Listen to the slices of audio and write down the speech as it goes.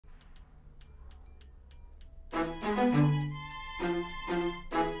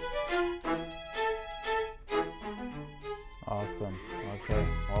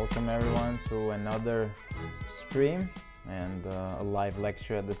another stream and a live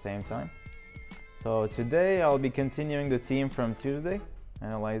lecture at the same time. So today I'll be continuing the theme from Tuesday,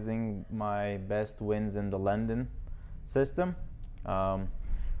 analyzing my best wins in the London system.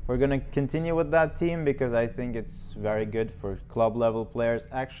 We're going to continue with that theme because I think it's very good for club level players.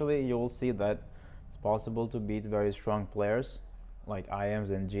 Actually, you will see that it's possible to beat very strong players like IMs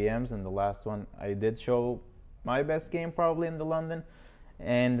and GMs. In the last one I did show my best game probably in the London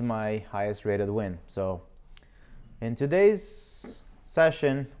and my highest rated win. So in today's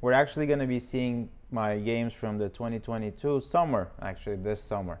session we're actually going to be seeing my games from the 2022 summer, actually this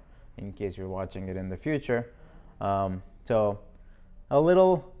summer, in case you're watching it in the future. So a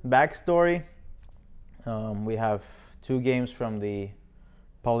little backstory. We have two games from the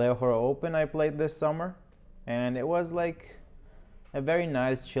Palehora Open I played this summer, and it was like a very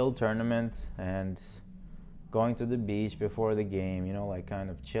nice chill tournament and going to the beach before the game, you know, like kind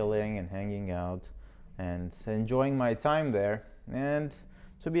of chilling and hanging out and enjoying my time there. And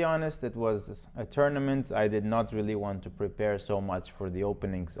to be honest, it was a tournament I did not really want to prepare so much for the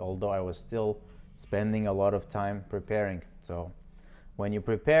openings, although I was still spending a lot of time preparing. So when you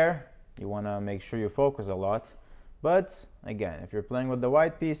prepare, you want to make sure you focus a lot. But again, if you're playing with the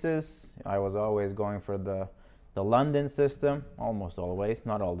white pieces, I was always going for the London system, almost always,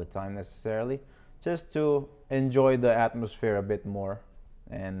 not all the time necessarily, just to enjoy the atmosphere a bit more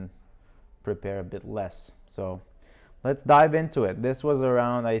and prepare a bit less. So let's dive into it. This was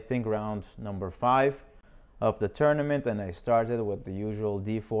around, I think, round number 5 of the tournament, and I started with the usual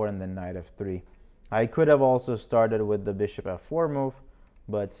d4 and then knight f3. I could have also started with the bishop f4 move,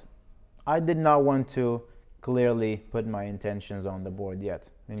 but I did not want to clearly put my intentions on the board yet.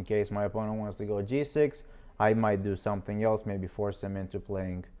 In case my opponent wants to go g6, I might do something else, maybe force him into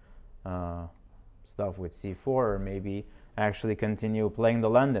playing stuff with c4, or maybe actually continue playing the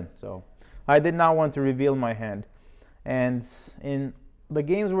London. So I did not want to reveal my hand. And in the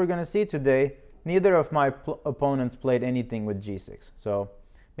games we're going to see today, neither of my opponents played anything with g6. So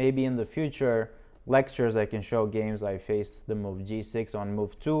maybe in the future lectures I can show games I faced the move g6 on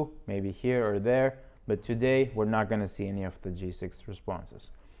move 2, maybe here or there, but today we're not going to see any of the g6 responses.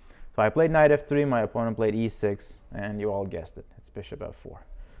 So I played knight f3, my opponent played e6, and you all guessed it, it's bishop f4.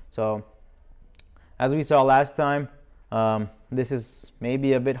 So as we saw last time, this is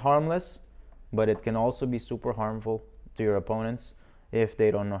maybe a bit harmless, but it can also be super harmful to your opponents if they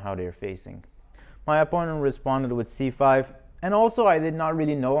don't know how they're facing. My opponent responded with c5, and also I did not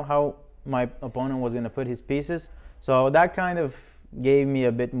really know how my opponent was going to put his pieces, so that kind of gave me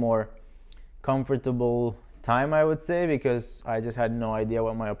a bit more comfortable time, I would say, because I just had no idea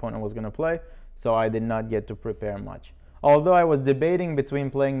what my opponent was going to play, so I did not get to prepare much. Although I was debating between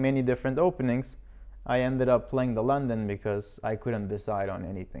playing many different openings, I ended up playing the London because I couldn't decide on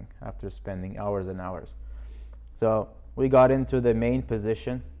anything after spending hours and hours. So we got into the main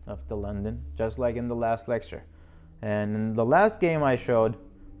position of the London, just like in the last lecture. And in the last game I showed,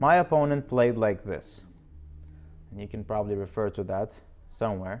 my opponent played like this. And you can probably refer to that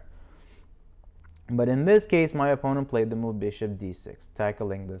somewhere. But in this case, my opponent played the move bishop d6,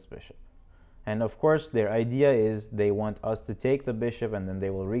 tackling this bishop. And of course, their idea is they want us to take the bishop, and then they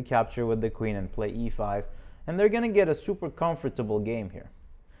will recapture with the queen and play e5. And they're going to get a super comfortable game here.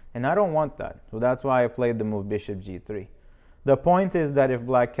 And I don't want that. So that's why I played the move bishop g3. The point is that if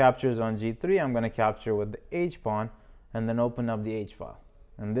black captures on g3, I'm going to capture with the h-pawn and then open up the h-file.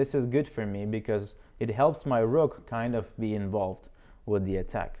 And this is good for me because it helps my rook kind of be involved with the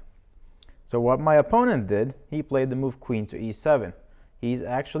attack. So what my opponent did, he played the move queen to e7. He's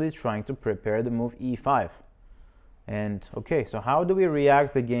actually trying to prepare the move e5. And okay, so how do we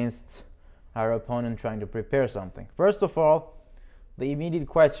react against our opponent trying to prepare something? First of all, the immediate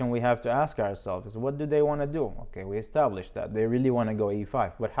question we have to ask ourselves is, what do they want to do? Okay, we established that they really want to go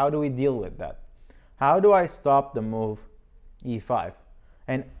e5, but how do we deal with that? How do I stop the move e5?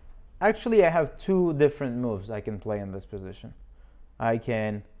 And actually I have two different moves I can play in this position. I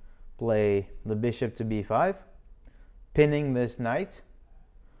can play the bishop to b5, pinning this knight,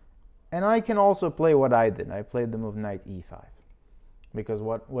 and I can also play what I did. I played the move knight e5, because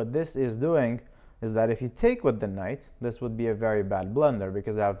what this is doing is that if you take with the knight, this would be a very bad blunder,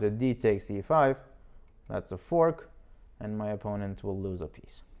 because after d takes e5, that's a fork, and my opponent will lose a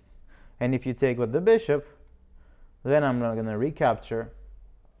piece. And if you take with the bishop, then I'm not going to recapture,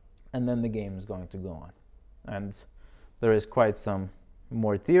 and then the game is going to go on. And there is quite some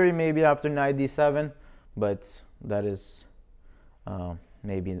more theory maybe after knight d7, but that is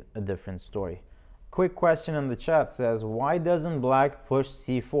maybe a different story. Quick question in the chat says, why doesn't black push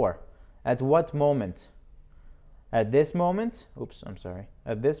c4? At what moment? At this moment, oops, I'm sorry.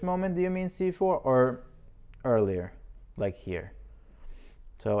 At this moment, do you mean c4 or earlier, like here?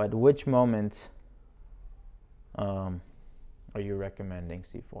 So at which moment are you recommending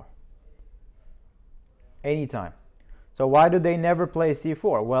c4? Anytime. So why do they never play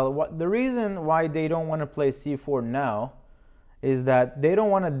c4? Well, the reason why they don't want to play c4 now is that they don't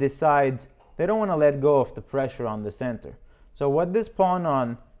want to decide, they don't want to let go of the pressure on the center. So what this pawn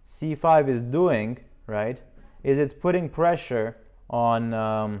on c5 is doing, right, is it's putting pressure on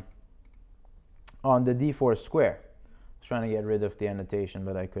the d4 square. I was trying to get rid of the annotation,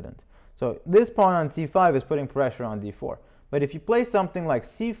 but I couldn't. So this pawn on c5 is putting pressure on d4. But if you play something like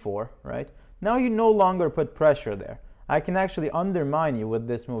c4, right, now you no longer put pressure there. I can actually undermine you with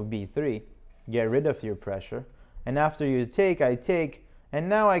this move b3, get rid of your pressure, and after you take, I take, and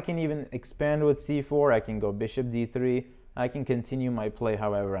now I can even expand with c4, I can go bishop d3, I can continue my play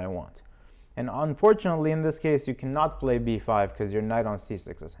however I want. And unfortunately, in this case, you cannot play b5 because your knight on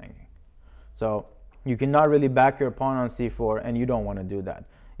c6 is hanging. So you cannot really back your pawn on c4, and you don't want to do that.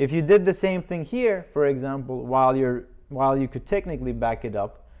 If you did the same thing here, for example, while you could technically back it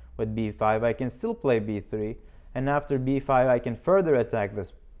up with b5, I can still play b3, and after b5, I can further attack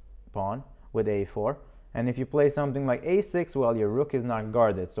this pawn with a4. And if you play something like a6, well, your rook is not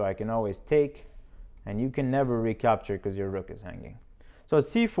guarded, so I can always take, and you can never recapture because your rook is hanging. So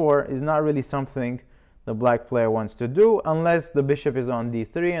c4 is not really something the black player wants to do unless the bishop is on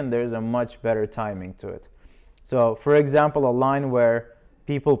d3 and there's a much better timing to it. So, for example, a line where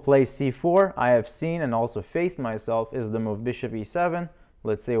people play c4, I have seen and also faced myself, is the move bishop e7.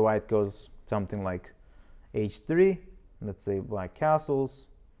 Let's say white goes something like h3. Let's say black castles,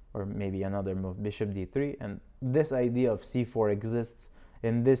 or maybe another move bishop d3. And this idea of c4 exists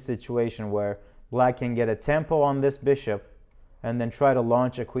in this situation where black can get a tempo on this bishop and then try to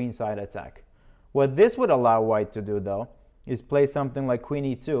launch a queenside attack. What this would allow white to do, though, is play something like queen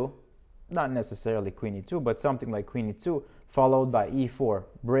e2, not necessarily queen e2, but something like queen e2, followed by e4,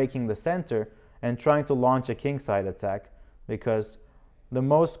 breaking the center and trying to launch a kingside attack, because the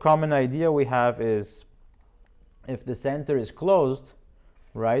most common idea we have is if the center is closed,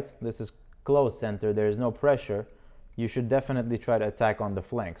 right, this is closed center, there is no pressure, you should definitely try to attack on the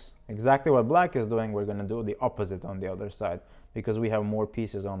flanks. Exactly what black is doing, we're going to do the opposite on the other side, because we have more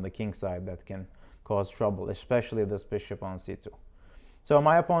pieces on the king side that can cause trouble, especially this bishop on c2. So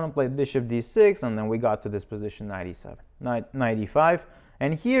my opponent played bishop d6, and then we got to this position knight e7, knight e5,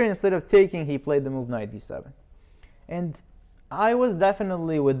 and here instead of taking, he played the move knight d7. And I was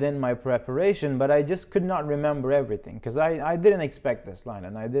definitely within my preparation, but I just could not remember everything because I didn't expect this line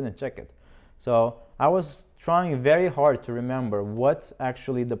and I didn't check it. So I was trying very hard to remember what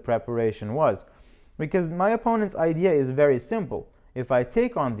actually the preparation was, because my opponent's idea is very simple. If I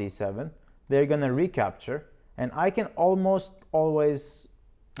take on d7, they're going to recapture, and I can almost always,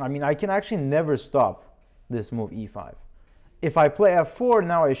 I can actually never stop this move e5. If I play f4,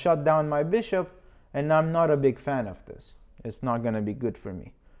 now I shut down my bishop, and I'm not a big fan of this. It's not going to be good for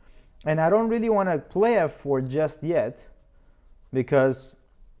me. And I don't really want to play f4 just yet, because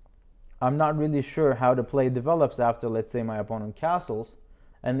I'm not really sure how the play develops after, let's say, my opponent castles,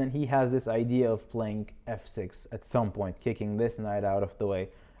 and then he has this idea of playing f6 at some point, kicking this knight out of the way,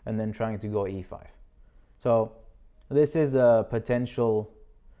 and then trying to go e5. So this is a potential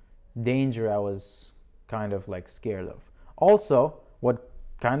danger I was kind of like scared of. Also, what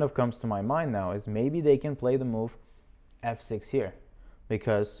kind of comes to my mind now is maybe they can play the move f6 here,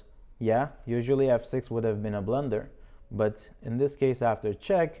 because yeah, usually f6 would have been a blunder, but in this case after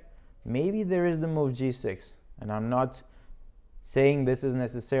check, maybe there is the move g6, and I'm not saying this is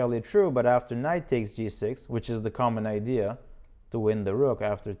necessarily true, but after knight takes g6, which is the common idea to win the rook,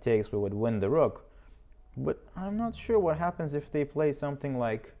 after takes we would win the rook, but I'm not sure what happens if they play something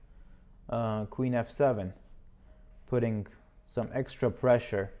like queen f7, putting some extra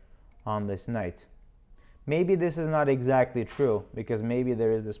pressure on this knight. Maybe this is not exactly true, because maybe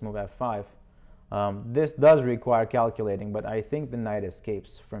there is this move f5. This does require calculating, but I think the knight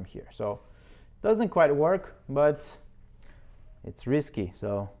escapes from here. So it doesn't quite work, but it's risky.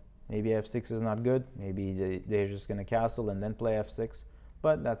 So maybe f6 is not good. Maybe they're just going to castle and then play f6.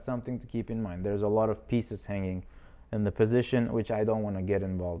 But that's something to keep in mind. There's a lot of pieces hanging in the position, which I don't want to get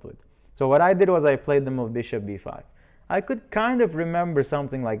involved with. So what I did was I played the move bishop b5. I could kind of remember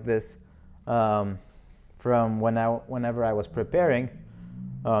something like this from whenever I was preparing,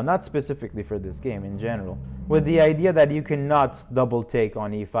 not specifically for this game, in general, with the idea that you cannot double take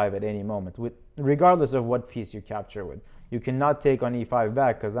on e5 at any moment, regardless of what piece you capture with. You cannot take on e5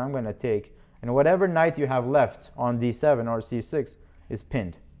 back, because I'm going to take, and whatever knight you have left on d7 or c6 is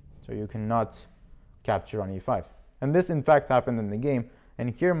pinned. So you cannot capture on e5. And this in fact happened in the game. And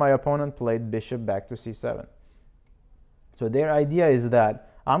here my opponent played bishop back to c7. So their idea is that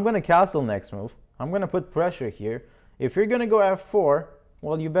I'm going to castle next move. I'm going to put pressure here. If you're going to go f4,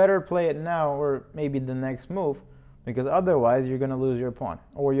 well, you better play it now or maybe the next move, because otherwise you're going to lose your pawn.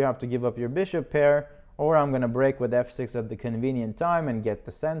 Or you have to give up your bishop pair, or I'm going to break with f6 at the convenient time and get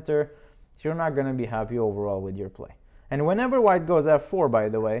the center. So you're not going to be happy overall with your play. And whenever white goes f4, by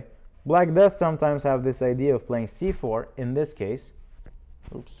the way, black does sometimes have this idea of playing c4 in this case.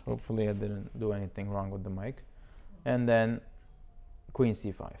 Oops, hopefully I didn't do anything wrong with the mic. And then queen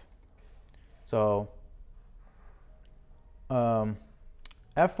c5. So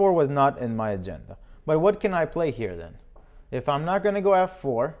f4 was not in my agenda. But what can I play here then? If I'm not going to go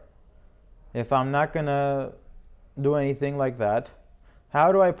f4, if I'm not going to do anything like that,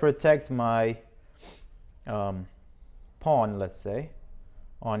 how do I protect my pawn, let's say,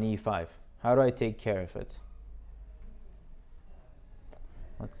 on e5? How do I take care of it?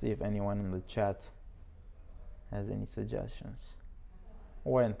 Let's see if anyone in the chat has any suggestions.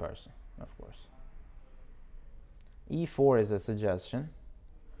 Or in person, of course. e4 is a suggestion.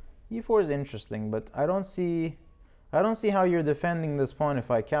 e4 is interesting, but I don't see how you're defending this pawn if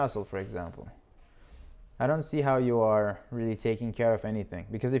I castle, for example. I don't see how you are really taking care of anything.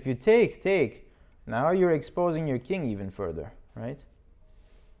 Because if you take, now you're exposing your king even further, right?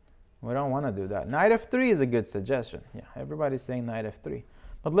 We don't want to do that. Knight f3 is a good suggestion. Yeah, everybody's saying knight f3.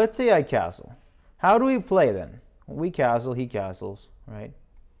 But let's say I castle. How do we play then? We castle, he castles, right?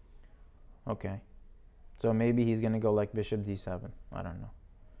 Okay. So maybe he's going to go like bishop d7. I don't know.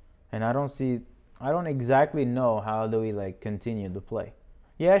 And I don't exactly know how do we like continue the play.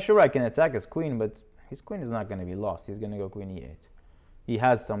 Yeah, sure, I can attack his queen, but his queen is not going to be lost. He's going to go queen e8. He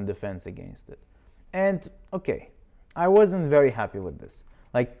has some defense against it. And, okay, I wasn't very happy with this.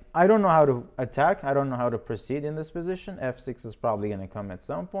 Like, I don't know how to attack. I don't know how to proceed in this position. f6 is probably going to come at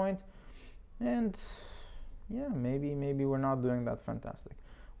some point. And, yeah, maybe we're not doing that fantastic.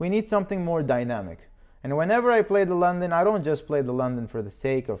 We need something more dynamic. And whenever I play the London, I don't just play the London for the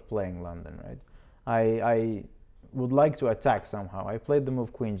sake of playing London, right? I would like to attack somehow. I played the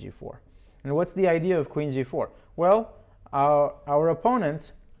move queen g4. And what's the idea of queen g4? Well, our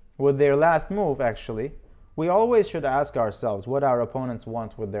opponent, with their last move, actually, we always should ask ourselves what our opponents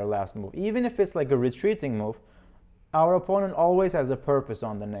want with their last move. Even if it's like a retreating move, our opponent always has a purpose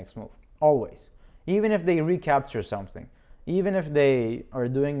on the next move. Always. Even if they recapture something. Even if they are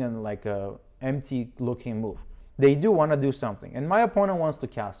doing like a empty looking move. They do want to do something. And my opponent wants to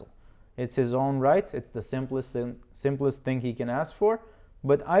castle. It's his own right. It's the simplest thing he can ask for.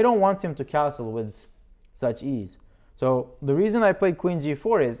 But I don't want him to castle with such ease. So the reason I played queen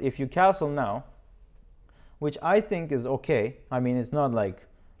g4 is if you castle now, which I think is okay. I mean, it's not like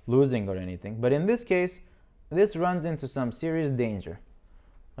losing or anything. But in this case, this runs into some serious danger.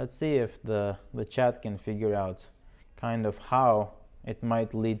 Let's see if the chat can figure out kind of how it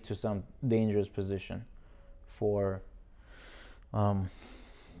might lead to some dangerous position for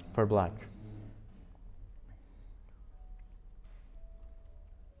black.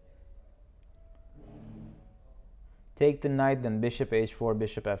 Take the knight, then bishop h4,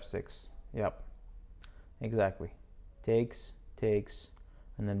 bishop f6. Yep, exactly. Takes,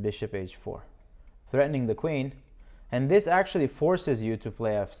 and then bishop h4. Threatening the queen. And this actually forces you to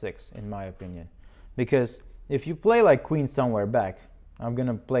play f6, in my opinion. Because if you play like queen somewhere back, I'm going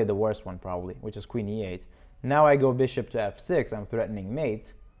to play the worst one probably, which is queen e8. Now I go bishop to f6, I'm threatening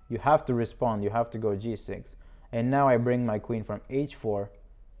mate. You have to respond, you have to go g6. And now I bring my queen from h4,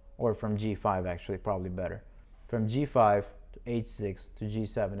 or from g5 actually, probably better. From g5 to h6 to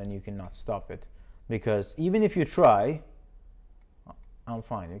g7, and you cannot stop it. Because even if you try, I'm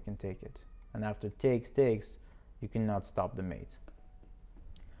fine, you can take it. And after takes, you cannot stop the mate.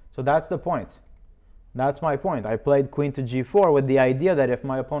 So that's the point. That's my point. I played queen to g4 with the idea that if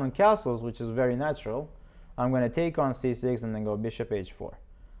my opponent castles, which is very natural, I'm going to take on c6 and then go bishop h4.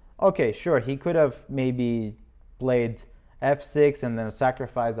 Okay, sure, he could have maybe played f6 and then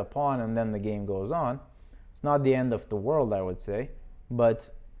sacrificed a pawn and then the game goes on. It's not the end of the world, I would say, but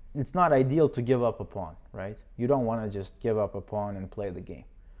it's not ideal to give up a pawn, right? You don't want to just give up a pawn and play the game.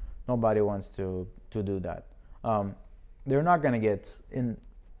 Nobody wants to do that. They're not going to get in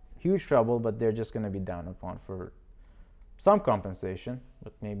huge trouble, but they're just going to be down a pawn for some compensation,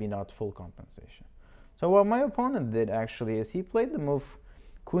 but maybe not full compensation. So what my opponent did actually is he played the move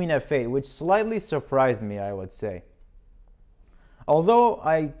queen f8, which slightly surprised me, I would say. Although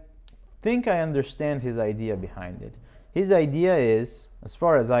I think I understand his idea behind it. His idea is, as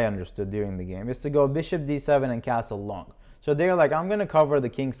far as I understood during the game, is to go bishop d7 and castle long. So they're like, I'm going to cover the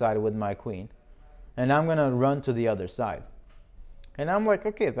king side with my queen. and I'm gonna run to the other side. And I'm like,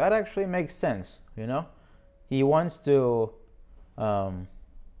 okay, that actually makes sense, you know? He wants to go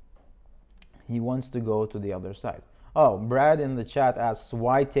to the other side. Oh, Brad in the chat asks,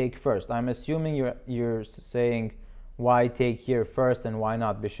 why take first? I'm assuming you're saying why take here first and why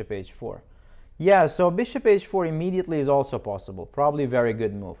not bishop h4. Yeah, so bishop h4 immediately is also possible. Probably very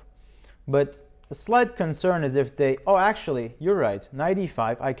good move. But a slight concern is if they... Oh, actually, you're right. Knight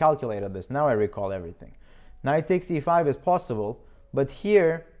e5, I calculated this. Now I recall everything. Knight takes e5 is possible, but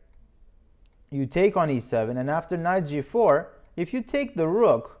here you take on e7, and after knight g4, if you take the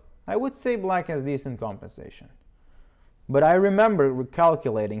rook, I would say black has decent compensation. But I remember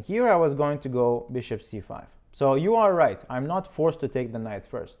calculating. Here I was going to go bishop c5. So you are right. I'm not forced to take the knight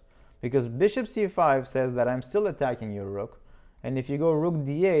first, because bishop c5 says that I'm still attacking your rook. And if you go rook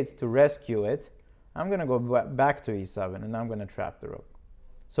d8 to rescue it, I'm going to go back to e7, and I'm going to trap the rook.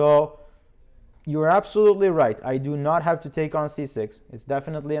 So you're absolutely right. I do not have to take on c6. It's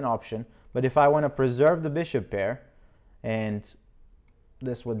definitely an option. But if I want to preserve the bishop pair, and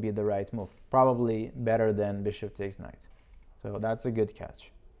this would be the right move. Probably better than bishop takes knight. So that's a good catch.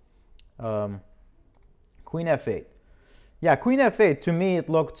 Queen f8. Yeah, queen f8, to me, it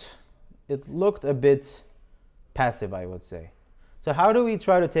looked a bit passive, I would say. So how do we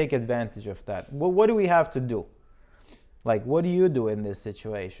try to take advantage of that? Well, what do we have to do? Like, what do you do in this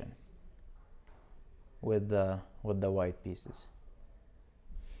situation with the white pieces?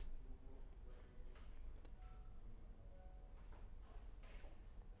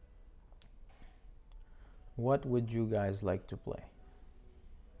 What would you guys like to play?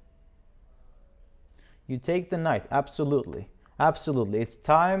 You take the knight, absolutely. Absolutely. It's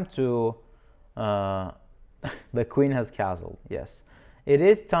time to... the queen has castled, yes. It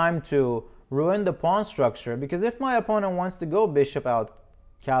is time to ruin the pawn structure, because if my opponent wants to go bishop out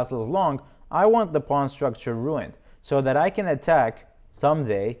castles long, I want the pawn structure ruined so that I can attack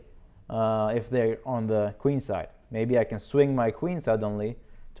someday if they're on the queen side. Maybe I can swing my queen suddenly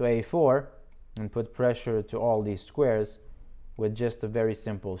to a4 and put pressure to all these squares with just a very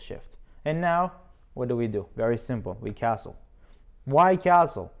simple shift. And now, what do? Very simple, we castle. Why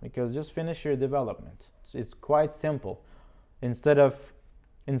castle? Because just finish your development. It's quite simple. Instead of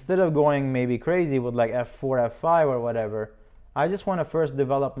going maybe crazy with like f4, f5 or whatever, I just want to first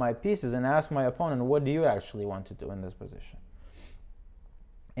develop my pieces and ask my opponent, what do you actually want to do in this position?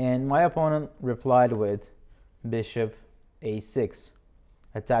 And my opponent replied with bishop a6,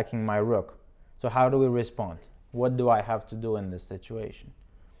 attacking my rook. So how do we respond? What do I have to do in this situation?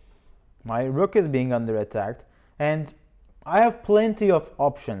 My rook is being under attack, and I have plenty of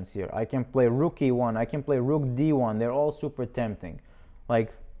options here. I can play rook e1, I can play rook d1. They're all super tempting.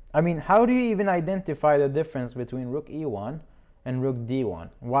 Like, I mean, how do you even identify the difference between rook e1 and rook d1?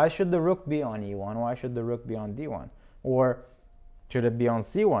 Why should the rook be on e1? Why should the rook be on d1? Or should it be on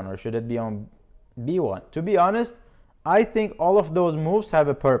c1? Or should it be on b1? To be honest, I think all of those moves have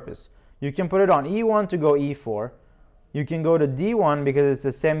a purpose. You can put it on e1 to go e4. You can go to d1 because it's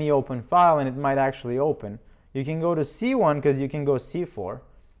a semi-open file and it might actually open. You can go to c1 because you can go c4.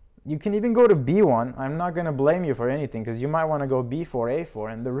 You can even go to b1. I'm not going to blame you for anything because you might want to go b4,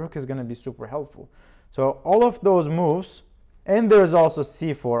 a4, and the rook is going to be super helpful. So all of those moves, and there's also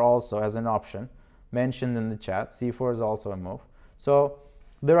c4 also as an option mentioned in the chat. c4 is also a move. So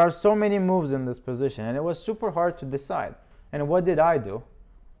there are so many moves in this position, and it was super hard to decide. And what did I do?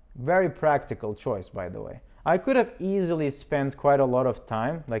 Very practical choice, by the way. I could have easily spent quite a lot of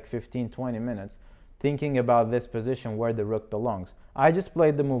time, like 15-20 minutes, thinking about this position where the rook belongs. I just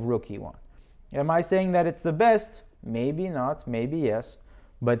played the move rook e1. Am I saying that it's the best? Maybe not, maybe yes,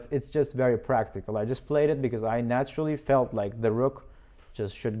 but it's just very practical. I just played it because I naturally felt like the rook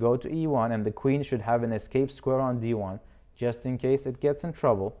just should go to e1 and the queen should have an escape square on d1 just in case it gets in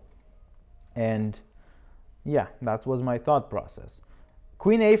trouble. And yeah, that was my thought process.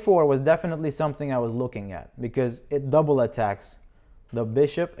 Queen a4 was definitely something I was looking at because it double attacks the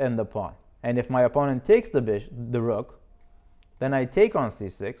bishop and the pawn. And if my opponent takes the rook, then I take on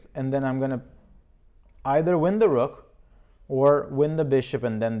c6, and then I'm going to either win the rook or win the bishop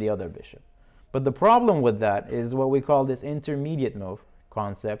and then the other bishop. But the problem with that is what we call this intermediate move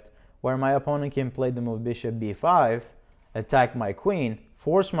concept, where my opponent can play the move bishop b5, attack my queen,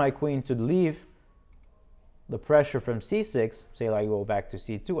 force my queen to leave the pressure from c6, say I go back to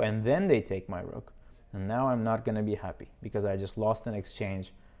c2, and then they take my rook. And now I'm not going to be happy because I just lost an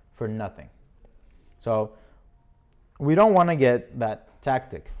exchange for nothing. So we don't want to get that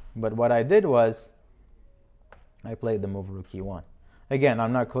tactic. But what I did was I played the move rook e1. Again,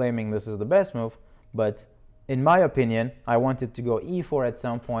 I'm not claiming this is the best move, but in my opinion, I wanted to go e4 at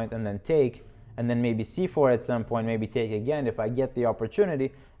some point and then take and then maybe c4 at some point, maybe take again if I get the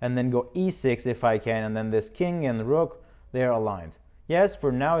opportunity, and then go e6 if I can, and then this king and rook, they're aligned. Yes,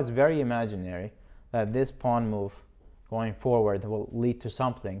 for now it's very imaginary that this pawn move going forward will lead to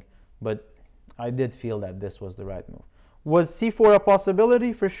something, but I did feel that this was the right move. Was c4 a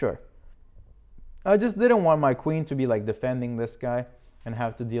possibility? For sure. I just didn't want my queen to be like defending this guy and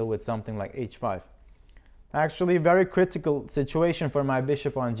have to deal with something like h5. Actually, very critical situation for my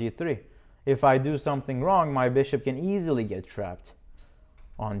bishop on g3. If I do something wrong, my bishop can easily get trapped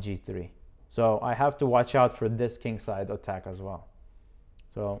on g3. So I have to watch out for this kingside attack as well.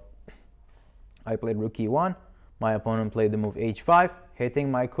 So I played rook e1. My opponent played the move h5, hitting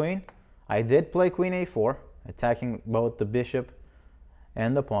my queen. I did play queen a4, attacking both the bishop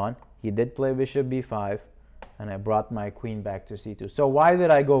and the pawn. He did play bishop b5, and I brought my queen back to c2. So why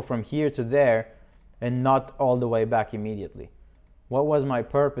did I go from here to there and not all the way back immediately? What was my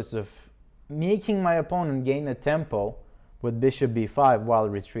purpose of making my opponent gain a tempo with bishop b5 while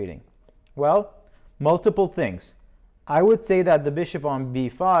retreating? Well, multiple things. I would say that the bishop on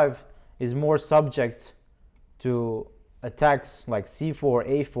b5 is more subject to attacks like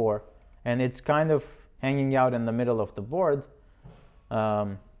c4, a4, and it's kind of hanging out in the middle of the board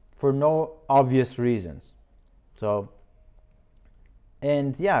for no obvious reasons. So,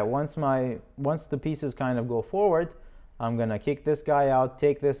 and yeah, once the pieces kind of go forward, I'm gonna kick this guy out,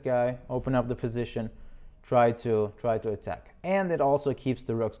 take this guy, open up the position, try to attack. And it also keeps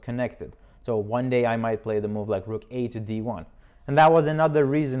the rooks connected. So one day I might play the move like rook a to d1. And that was another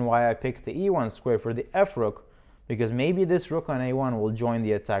reason why I picked the e1 square for the f rook, because maybe this rook on a1 will join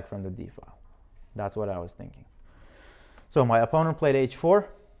the attack from the d file. That's what I was thinking. So my opponent played h4,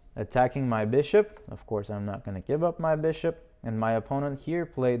 attacking my bishop. Of course, I'm not going to give up my bishop. And my opponent here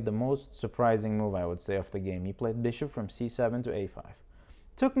played the most surprising move, I would say, of the game. He played bishop from c7 to a5.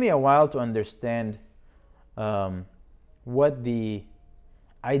 Took me a while to understand what the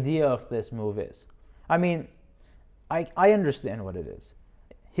idea of this move is. I mean, I understand what it is.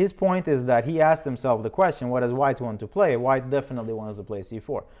 His point is that he asked himself the question, what does white want to play? White definitely wants to play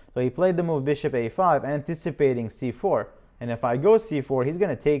c4. So he played the move bishop a5, anticipating c4. And if I go c4, he's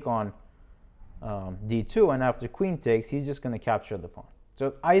going to take on d2, and after queen takes, he's just going to capture the pawn.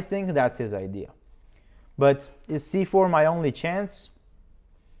 So I think that's his idea. But is c4 my only chance?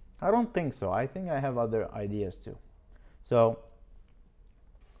 I don't think so. I think I have other ideas too. So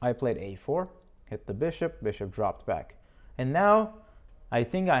I played a4, hit the bishop, bishop dropped back. And now I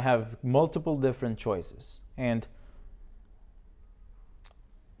think I have multiple different choices. And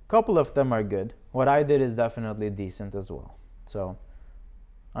a couple of them are good. What I did is definitely decent as well. So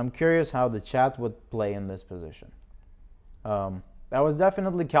I'm curious how the chat would play in this position. I was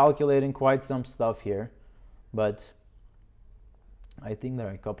definitely calculating quite some stuff here, but I think there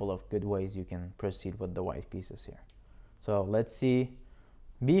are a couple of good ways you can proceed with the white pieces here. So let's see.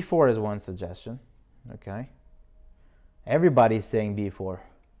 b4 is one suggestion. Okay. Everybody's saying b4.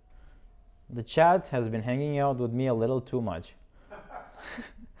 The chat has been hanging out with me a little too much.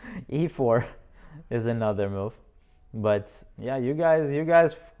 e4 is another move. But yeah, you guys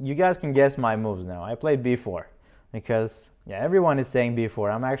can guess my moves now. I played b4 because yeah, everyone is saying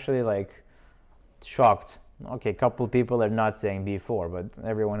b4. I'm actually like shocked. Okay, a couple people are not saying b4, but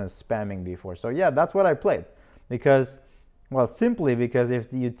everyone is spamming b4. So yeah, that's what I played because, well, simply because if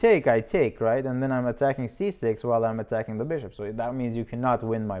you take, I take, right? And then I'm attacking c6 while I'm attacking the bishop. So that means you cannot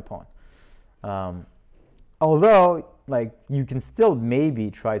win my pawn. Although, like, you can still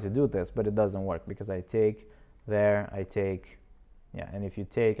maybe try to do this, but it doesn't work because I take there, I take, yeah, and if you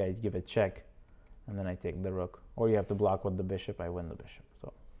take, I give a check, and then I take the rook. Or you have to block with the bishop, I win the bishop.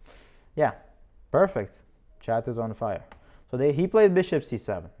 So, yeah, perfect. Chat is on fire. So he played bishop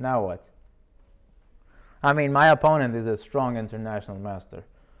c7. Now what? I mean, my opponent is a strong international master.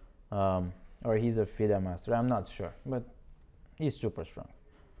 Or he's a FIDE master. I'm not sure. But he's super strong.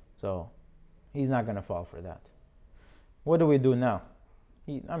 So he's not going to fall for that. What do we do now?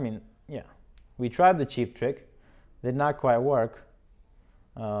 I mean, yeah. We tried the cheap trick. Did not quite work.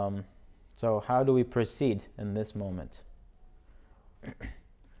 So how do we proceed in this moment?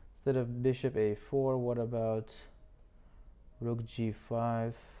 Instead of bishop a4, what about rook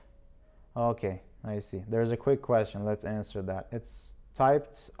g5? Okay, I see. There's a quick question. Let's answer that. It's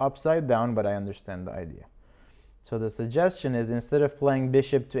typed upside down, but I understand the idea. So the suggestion is, instead of playing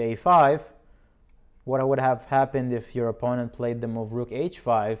bishop to a5, what would have happened if your opponent played the move rook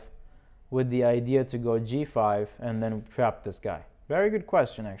h5 with the idea to go g5 and then trap this guy? Very good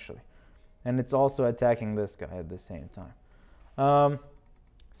question, actually. And it's also attacking this guy at the same time.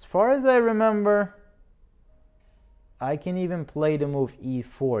 As far as I remember, I can even play the move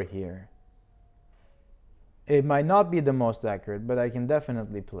e4 here. It might not be the most accurate, but I can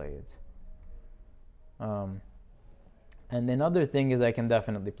definitely play it. And another thing is I can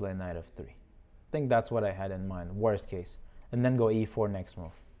definitely play knight f3. I think that's what I had in mind, worst case. And then go e4 next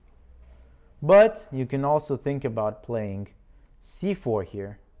move. But you can also think about playing c4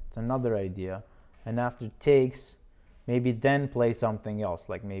 here. It's another idea. And after takes, maybe then play something else,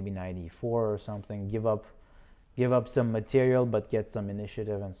 like maybe knight e4 or something. Give up some material, but get some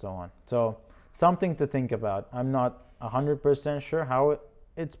initiative and so on. So something to think about. I'm not 100% sure how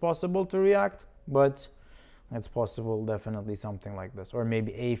it's possible to react, but it's possible, definitely something like this. Or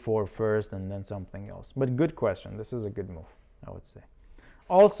maybe a4 first and then something else. But good question. This is a good move, I would say.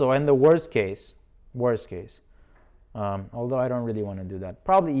 Also, in the worst case, although I don't really want to do that,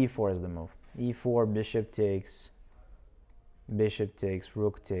 probably e4 is the move. e4, bishop takes,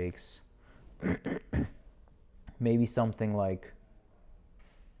 rook takes. Maybe something like,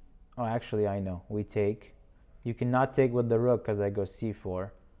 oh, actually I know, we take. You cannot take with the rook because I go c4.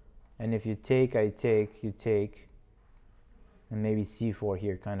 And if you take, I take, you take, and maybe c4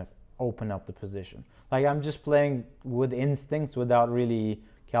 here, kind of open up the position. Like I'm just playing with instincts without really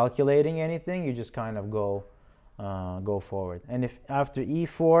calculating anything. You just kind of go forward. And if after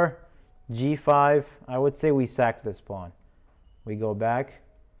e4, g5, I would say we sack this pawn. We go back,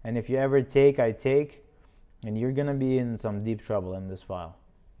 and if you ever take, I take, and you're gonna be in some deep trouble in this file.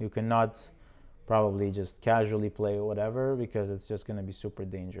 You cannot probably just casually play whatever, because it's just going to be super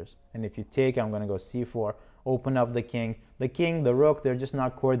dangerous. And if you take, I'm going to go c4, open up the king. The king, the rook, they're just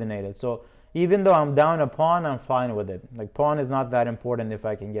not coordinated. So even though I'm down a pawn, I'm fine with it. Like pawn is not that important if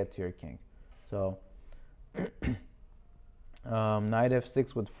I can get to your king. So knight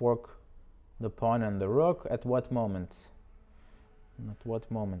f6 would fork the pawn and the rook. At what moment? At what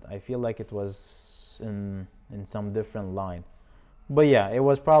moment? I feel like it was in some different line. But yeah, it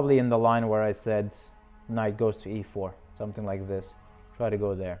was probably in the line where I said knight goes to e4, something like this. Try to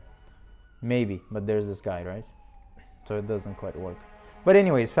go there. Maybe, but there's this guy, right? So it doesn't quite work. But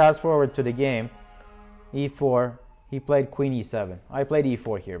anyways, fast forward to the game. e4, he played queen e7. I played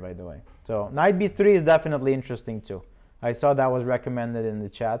e4 here, by the way. So knight b3 is definitely interesting too. I saw that was recommended in the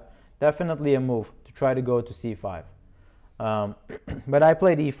chat. Definitely a move to try to go to c5. But I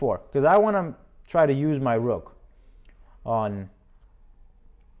played e4 because I want to try to use my rook on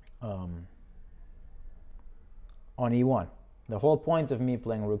e1. The whole point of me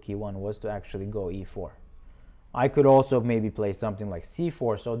playing rook e1 was to actually go e4. I could also maybe play something like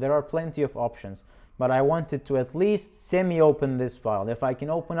c4, so there are plenty of options, but I wanted to at least semi-open this file. If I can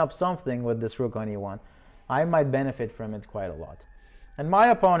open up something with this rook on e1, I might benefit from it quite a lot. And my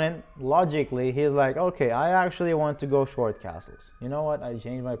opponent, logically, he's like, okay, I actually want to go short castles. You know what? I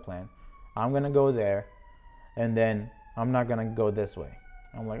changed my plan. I'm going to go there, and then I'm not going to go this way.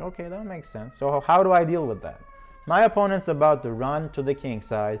 I'm like, okay, that makes sense. So how do I deal with that? My opponent's about to run to the king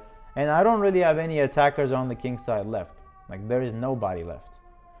side, and I don't really have any attackers on the king side left. Like, there is nobody left.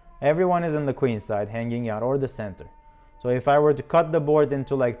 Everyone is in the queen side, hanging out, or the center. So if I were to cut the board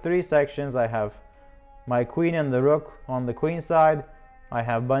into like 3 sections, I have my queen and the rook on the queen side. I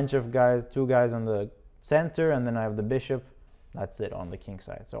have a bunch of guys, 2 guys on the center, and then I have the bishop. That's it on the king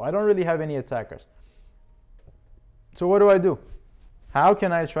side. So I don't really have any attackers. So what do? How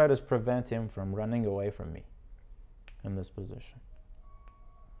can I try to prevent him from running away from me in this position?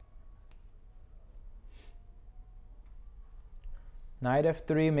 Knight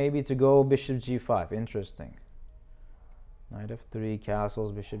f3, maybe to go bishop g5. Interesting. Knight f3,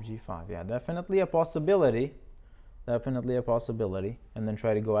 castles, bishop g5. Yeah, definitely a possibility. Definitely a possibility. And then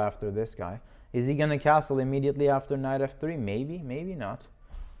try to go after this guy. Is he going to castle immediately after knight f3? Maybe, maybe not.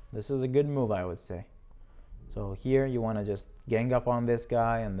 This is a good move, I would say. So here you want to just gang up on this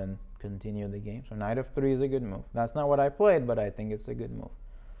guy and then continue the game. So knight f3 is a good move. That's not what I played, but I think it's a good move.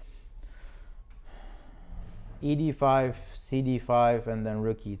 ed5, cd5, and then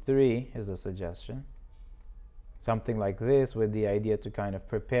rook e3 is a suggestion. Something like this with the idea to kind of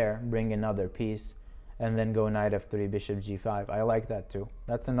prepare, bring another piece, and then go knight f3, bishop g5. I like that too.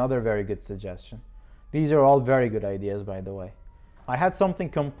 That's another very good suggestion. These are all very good ideas, by the way. I had something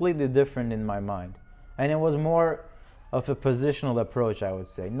completely different in my mind, and it was more of a positional approach, I would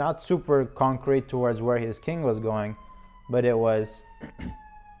say. Not super concrete towards where his king was going, but it was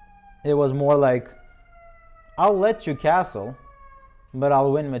it was more like, I'll let you castle, but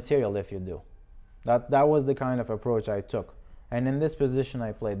I'll win material if you do. That was the kind of approach I took. And in this position,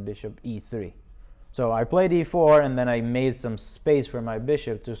 I played bishop e3. So I played e4, and then I made some space for my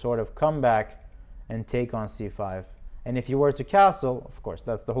bishop to sort of come back and take on c5. And if you were to castle, of course,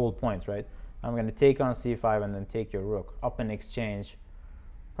 that's the whole point, right? I'm going to take on c5 and then take your rook up in exchange.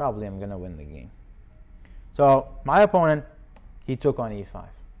 Probably I'm going to win the game. So my opponent, he took on e5,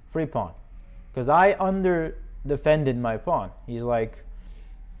 free pawn, because I under defended my pawn. He's like,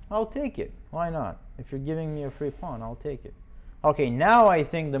 I'll take it. Why not? If you're giving me a free pawn, I'll take it. Okay, now I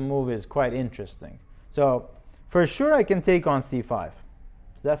think the move is quite interesting. So for sure I can take on c5.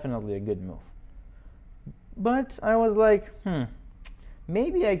 It's definitely a good move. But I was like,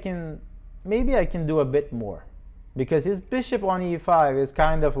 maybe I can do a bit more, because his bishop on e5 is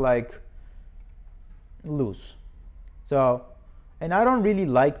kind of like loose. So, and I don't really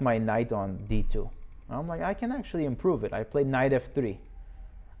like my knight on d2. I'm like, I can actually improve it. I played knight f3.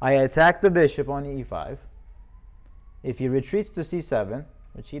 I attack the bishop on e5. If he retreats to c7,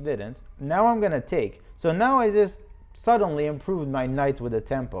 which he didn't, now I'm going to take. So now I just suddenly improved my knight with a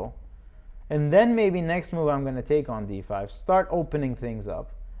tempo. And then maybe next move I'm going to take on d5, start opening things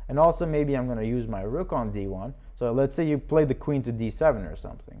up. And also maybe I'm going to use my rook on d1. So let's say you play the queen to d7 or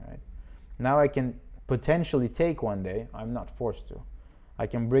something, right? Now I can potentially take one day. I'm not forced to. I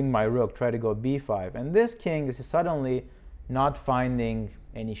can bring my rook, try to go b5. And this king is suddenly not finding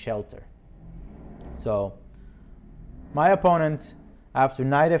any shelter. So my opponent, after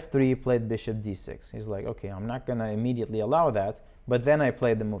knight f3, played bishop d6. He's like, okay, I'm not going to immediately allow that. But then I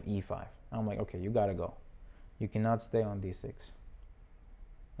played the move e5. I'm like, okay, you got to go. You cannot stay on d6.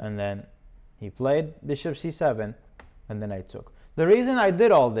 And then he played bishop c7, and then I took. The reason I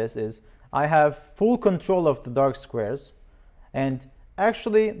did all this is I have full control of the dark squares. And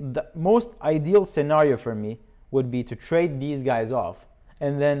actually, the most ideal scenario for me would be to trade these guys off.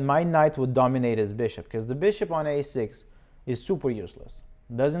 And then my knight would dominate his bishop, because the bishop on a6 is super useless.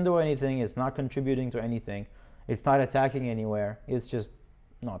 Doesn't do anything. It's not contributing to anything. It's not attacking anywhere. It's just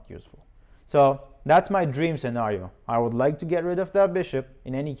not useful. So that's my dream scenario. I would like to get rid of that bishop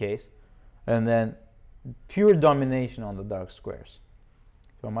in any case, and then pure domination on the dark squares.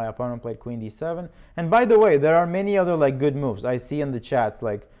 So my opponent played queen d7. And by the way, there are many other like good moves. I see in the chat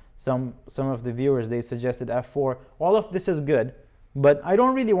like some of the viewers, they suggested f4. All of this is good, but I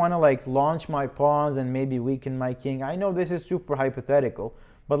don't really want to like launch my pawns and maybe weaken my king. I know this is super hypothetical,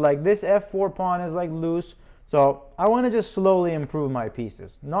 but like this f4 pawn is like loose. So I want to just slowly improve my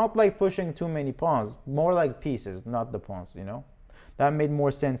pieces. Not like pushing too many pawns, more like pieces, not the pawns, you know. That made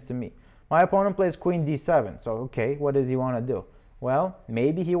more sense to me. My opponent plays queen d7. So okay, what does he want to do? Well,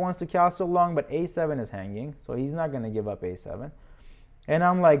 maybe he wants to castle long, but a7 is hanging, so he's not going to give up a7. And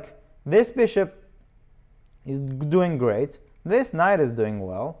I'm like, this bishop is doing great. This knight is doing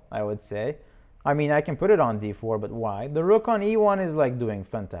well, I would say. I mean, I can put it on d4, but why? The rook on e1 is like doing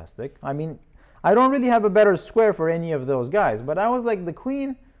fantastic. I mean, I don't really have a better square for any of those guys, but I was like, the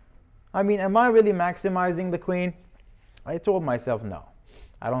queen, I mean, am I really maximizing the queen? I told myself, no,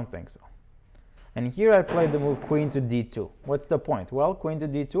 I don't think so. And here I played the move queen to d2. What's the point? Well, queen to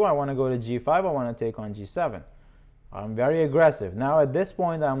d2, I want to go to g5, I want to take on g7. I'm very aggressive. Now at this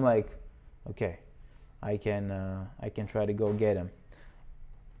point, I'm like, okay, I can try to go get him.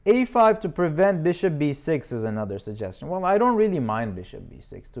 a5 to prevent bishop b6 is another suggestion. Well, I don't really mind bishop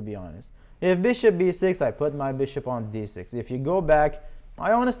b6, to be honest. If bishop b6, I put my bishop on d6. If you go back,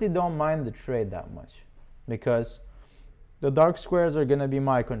 I honestly don't mind the trade that much, because the dark squares are going to be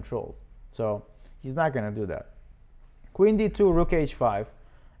my control. So he's not going to do that. Queen d2, rook h5.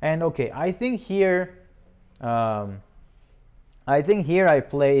 And okay, I think here I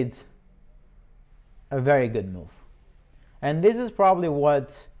played a very good move. And this is probably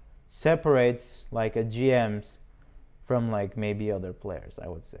what separates like a GM's from like maybe other players, I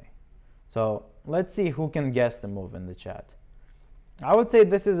would say. So let's see who can guess the move in the chat. I would say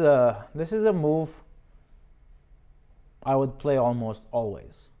this is a move I would play almost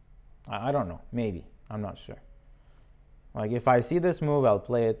always. I don't know, maybe, I'm not sure. Like if I see this move, I'll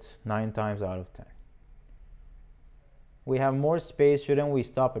play it 9 times out of 10. We have more space, shouldn't we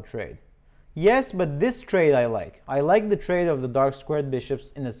stop a trade? Yes, but this trade I like. I like the trade of the dark squared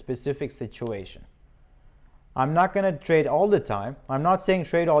bishops in a specific situation. I'm not going to trade all the time. I'm not saying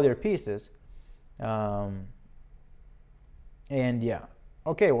trade all your pieces. And yeah.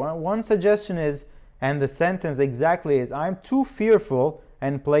 Okay, one suggestion is, and the sentence exactly is, I'm too fearful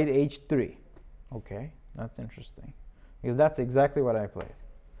and played h3. Okay, that's interesting. Because that's exactly what I played.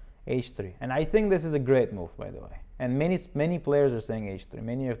 h3. And I think this is a great move, by the way. And many players are saying h3,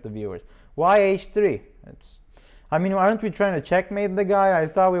 many of the viewers. Why h3? I mean, aren't we trying to checkmate the guy? I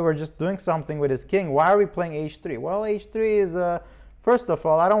thought we were just doing something with his king. Why are we playing h3? Well, h3 is, first of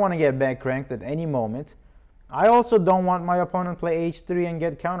all, I don't want to get back ranked at any moment. I also don't want my opponent to play h3 and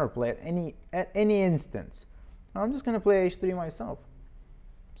get counterplay at any instance. I'm just going to play h3 myself.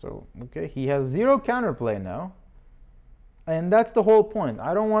 So, okay, he has 0 counterplay now. And that's the whole point.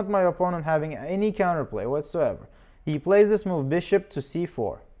 I don't want my opponent having any counterplay whatsoever. He plays this move, bishop to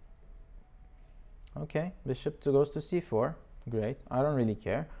c4. Okay, bishop goes to c4. Great, I don't really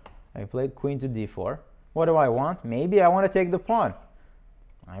care. I played queen to d4. What do I want? Maybe I want to take the pawn.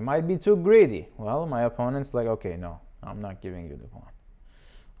 I might be too greedy. Well, my opponent's like, okay, no, I'm not giving you the pawn.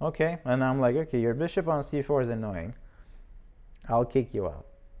 Okay, and I'm like, okay, your bishop on c4 is annoying. I'll kick you out.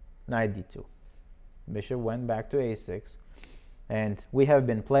 Knight d2. Bishop went back to a6. And we have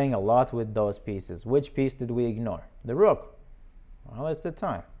been playing a lot with those pieces. Which piece did we ignore? The rook. Well, it's the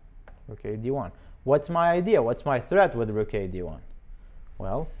time. Rook a d1. What's my idea? What's my threat with rook a d1?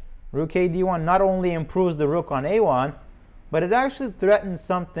 Well, rook a d1 not only improves the rook on a1, but it actually threatens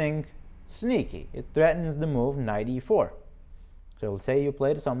something sneaky. It threatens the move knight e4. So let's say you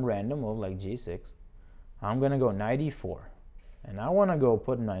played some random move like g6. I'm going to go knight e4. And I want to go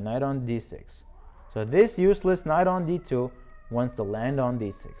put my knight on d6. So this useless knight on d2 wants to land on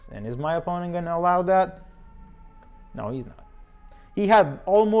d6. And is my opponent going to allow that? No, he's not. He had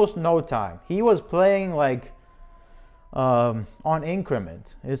almost no time. He was playing like on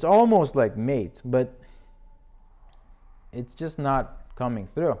increment. It's almost like mate, but it's just not coming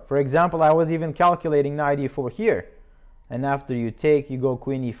through. For example, I was even calculating knight e4 here. And after you take, you go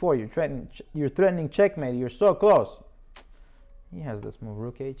queen e4. You're threatening checkmate. You're so close. He has this move,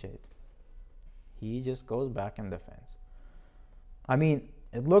 rook h8. He just goes back and defends. I mean,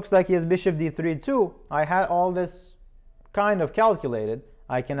 it looks like he has bishop d3 too. I had all this kind of calculated.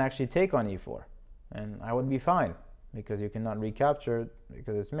 I can actually take on e4. And I would be fine, because you cannot recapture it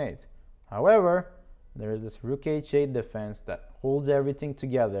because it's mate. However, there is this rook h8 defense that holds everything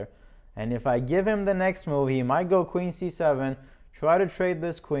together. And if I give him the next move, he might go queen c7, try to trade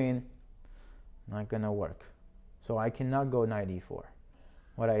this queen. Not gonna work. So I cannot go knight e4.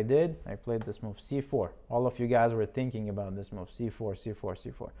 What I did, I played this move c4. All of you guys were thinking about this move, c4, c4,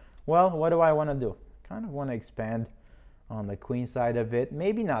 c4. Well, what do I want to do? Kind of want to expand on the queen side a bit.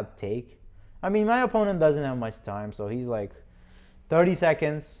 Maybe not take. I mean, my opponent doesn't have much time, so he's like 30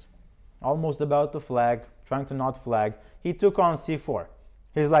 seconds, almost about to flag, trying to not flag. He took on c4.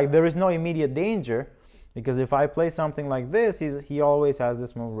 He's like, there is no immediate danger, because if I play something like this, he always has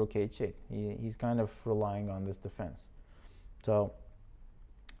this move, rook h8. He's kind of relying on this defense. So,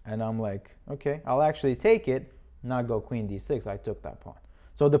 and I'm like, okay, I'll actually take it, not go queen d6. I took that pawn.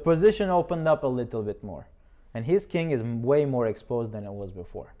 So the position opened up a little bit more. And his king is way more exposed than it was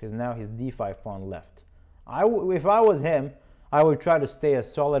before, because now his d5 pawn left. If I was him, I would try to stay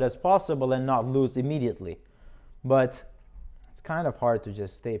as solid as possible and not lose immediately. But it's kind of hard to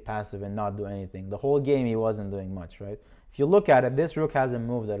just stay passive and not do anything. The whole game he wasn't doing much, right? If you look at it, this rook hasn't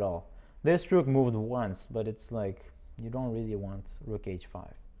moved at all. This rook moved once, but it's like, you don't really want rook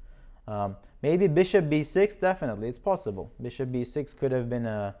h5. Maybe bishop b6, definitely, it's possible. Bishop b6 could have been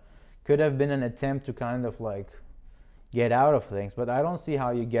an attempt to kind of like get out of things, but I don't see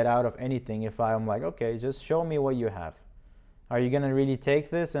how you get out of anything if I'm like, okay, just show me what you have. Are you gonna really take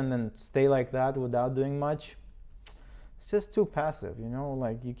this and then stay like that without doing much? It's just too passive, you know,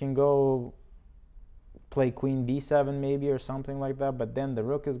 like you can go play queen b7 maybe or something like that, but then the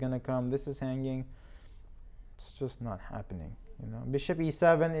rook is gonna come, this is hanging. It's just not happening, you know. Bishop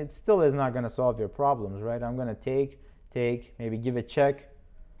e7, it still is not gonna solve your problems, right? I'm gonna take, maybe give a check,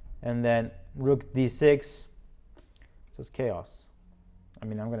 and then rook d6. It's just chaos. I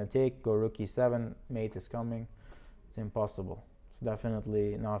mean, I'm gonna take, go rook e7, mate is coming. It's impossible. It's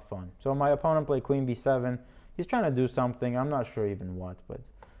definitely not fun. So my opponent played queen b7. He's trying to do something. I'm not sure even what, but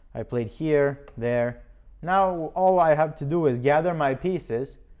I played here, there. Now all I have to do is gather my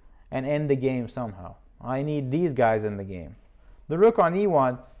pieces and end the game somehow. I need these guys in the game. The rook on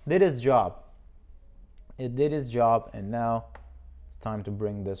e1 did its job. It did its job, and now it's time to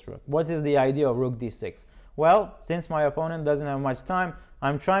bring this rook. What is the idea of rook d6? Well, since my opponent doesn't have much time,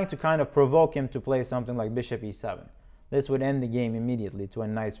 I'm trying to kind of provoke him to play something like bishop e7. This would end the game immediately to a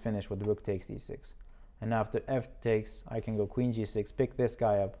nice finish with rook takes e6. And after f takes, I can go queen g6, pick this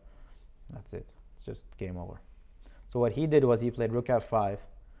guy up. That's it. It's just game over. So what he did was he played rook f5,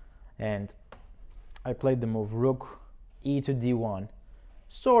 and I played the move rook e to d1,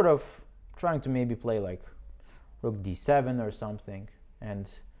 sort of trying to maybe play like rook d7 or something. And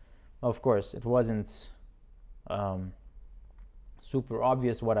of course, it wasn't super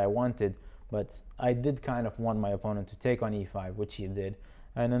obvious what I wanted, but I did kind of want my opponent to take on e5, which he did.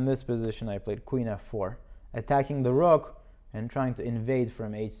 And in this position, I played queen f4, attacking the rook and trying to invade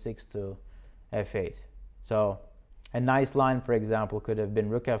from h6 to f8. So a nice line, for example, could have been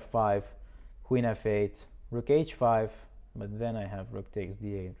rook f5, queen f8, rook h5, but then I have rook takes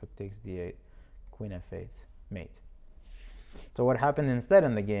d8, rook takes d8, queen f8, mate. So what happened instead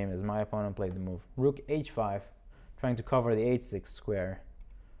in the game is my opponent played the move rook h5, trying to cover the h6 square,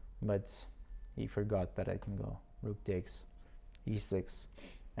 but he forgot that I can go rook takes e6,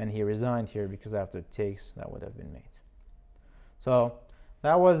 and he resigned here because after takes that would have been mate. So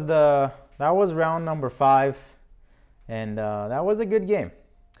that was round number 5, and that was a good game.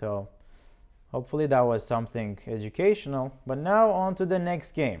 So hopefully that was something educational. But now on to the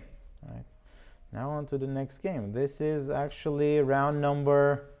next game. Right? Now on to the next game. This is actually round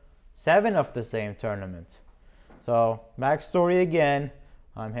number 7 of the same tournament. So backstory again.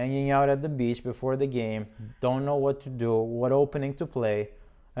 I'm hanging out at the beach before the game. Don't know what to do, what opening to play.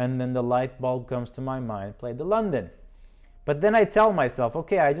 And then the light bulb comes to my mind. Play the London. But then I tell myself,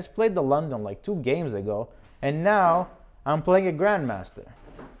 okay, I just played the London like 2 games ago. And now I'm playing a Grandmaster.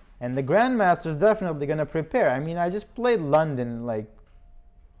 And the Grandmaster is definitely going to prepare. I mean, I just played London like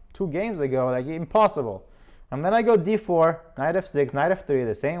 2 games ago, like impossible. And then I go d4, knight f6, knight f3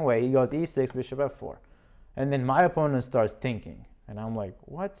 the same way. He goes e6, bishop f4. And then my opponent starts thinking. And I'm like,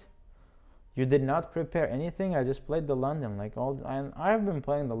 what? You did not prepare anything? I just played the London like and I've been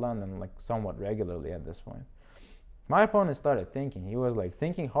playing the London like somewhat regularly at this point. My opponent started thinking. He was like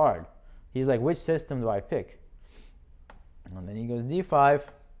thinking hard. He's like, which system do I pick? And then he goes d5.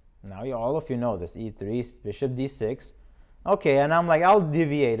 Now all of you know this. e3, bishop d6. Okay, and I'm like, I'll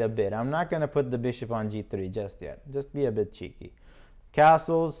deviate a bit. I'm not going to put the bishop on g3 just yet. Just be a bit cheeky.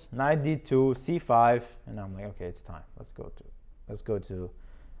 Castles, knight d2, c5. And I'm like, okay, it's time. Let's go to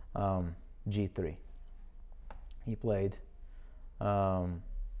g3. He played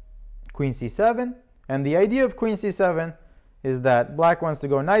queen c7. And the idea of queen c7 is that black wants to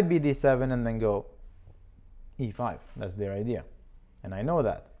go knight b d7 and then go e5. That's their idea. And I know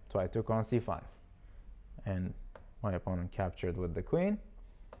that. So I took on c5. And my opponent captured with the queen.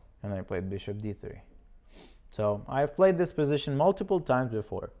 And I played bishop d3. So I've played this position multiple times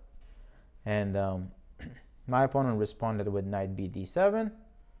before. And my opponent responded with knight b d7.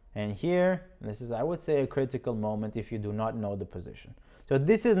 And here, this is, I would say, a critical moment if you do not know the position. So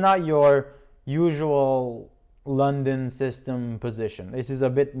this is not your usual London system position. This is a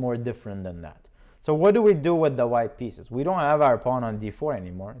bit more different than that. So what do we do with the white pieces? We don't have our pawn on d4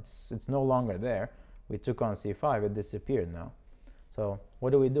 anymore. It's no longer there. We took on c5. It disappeared now. So what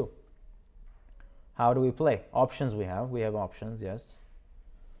do we do? How do we play? Options we have. We have options, yes.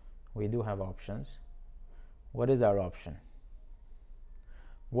 We do have options. What is our option?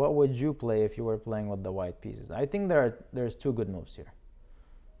 What would you play if you were playing with the white pieces? I think there's 2 good moves here.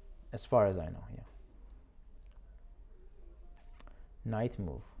 As far as I know, yeah. Knight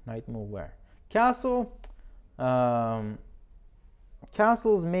move. Knight move where? Castle.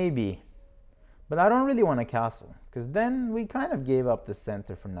 Castles maybe. But I don't really want a castle. Because then we kind of gave up the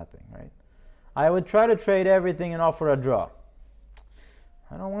center for nothing, right? I would try to trade everything and offer a draw.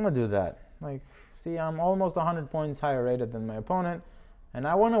 I don't want to do that. Like, see, I'm almost 100 points higher rated than my opponent. And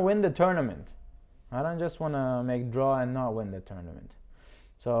I want to win the tournament. I don't just want to make draw and not win the tournament.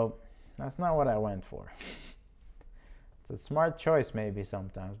 So that's not what I went for. It's a smart choice maybe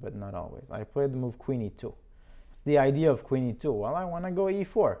sometimes, but not always. I played the move queen e2. What's the idea of queen e2? Well, I want to go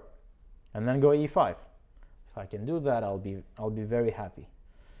e4 and then go e5. If I can do that, I'll be very happy.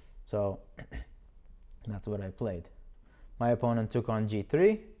 So that's what I played. My opponent took on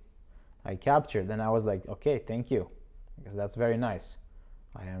g3. I captured, and I was like, okay, thank you, because that's very nice.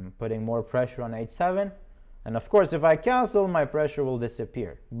 I am putting more pressure on h7. And of course, if I castle, my pressure will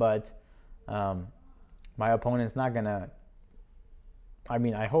disappear. But my opponent's not going to... I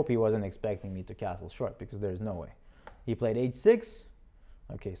mean, I hope he wasn't expecting me to castle short, because there's no way. He played h6.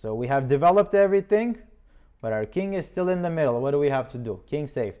 Okay, so we have developed everything, but our king is still in the middle. What do we have to do? King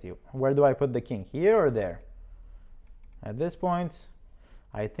safety. Where do I put the king? Here or there? At this point,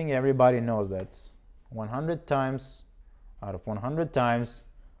 I think everybody knows that 100 times out of 100 times,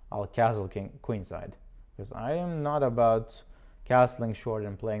 I'll castle queenside. Because I am not about castling short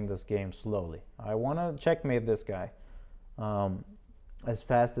and playing this game slowly. I want to checkmate this guy as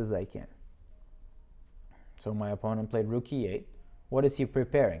fast as I can. So my opponent played rook e8. What is he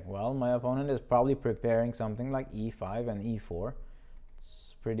preparing? Well, my opponent is probably preparing something like e5 and e4.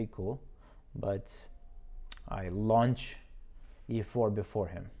 It's pretty cool. But I launch e4 before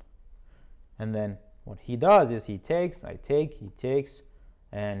him. And then what he does is he takes, I take, he takes,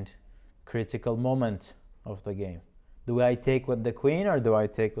 and critical moment of the game. Do I take with the queen or do I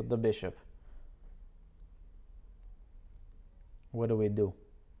take with the bishop? What do we do?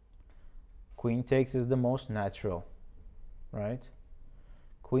 Queen takes is the most natural, right?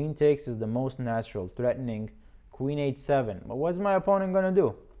 Queen takes is the most natural, threatening queen h7. But what's my opponent going to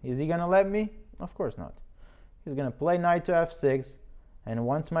do? Is he going to let me? Of course not. he's gonna play knight to f6, and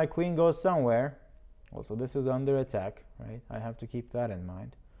once my queen goes somewhere, also this is under attack, right? I have to keep that in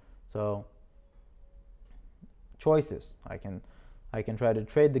mind. So choices. I can try to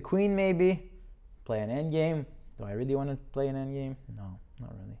trade the queen, maybe play an endgame. Do I really want to play an endgame? No,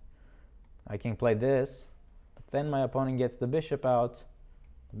 not really. I can play this, but then my opponent gets the bishop out.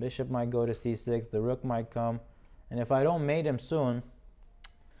 The bishop might go to c6, the rook might come, and if I don't mate him soon,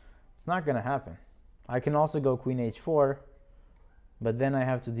 it's not going to happen. I can also go queen h4, but then I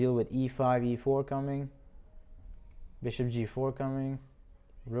have to deal with e5, e4 coming, bishop g4 coming,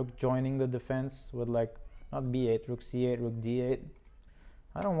 rook joining the defense with like, not b8, rook c8, rook d8.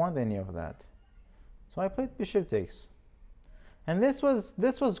 I don't want any of that. So I played bishop takes. And this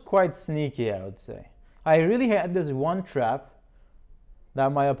was quite sneaky, I would say. I really had this one trap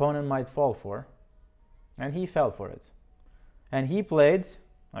that my opponent might fall for, and he fell for it. And he played,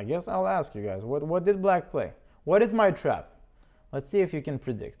 I guess I'll ask you guys, what did black play? What is my trap? Let's see if you can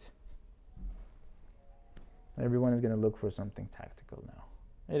predict. Everyone is going to look for something tactical now.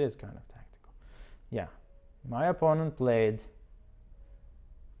 It is kind of tactical. Yeah, my opponent played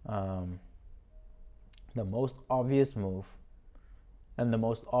the most obvious move, and the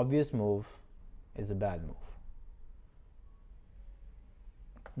most obvious move is a bad move.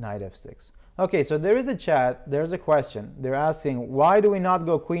 Knight f6. Okay, so there is a chat, there's a question. They're asking, why do we not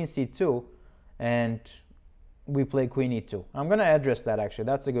go queen c2 and we play queen e2? I'm going to address that actually.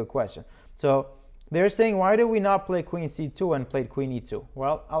 That's a good question. So they're saying, why do we not play queen c2 and play queen e2?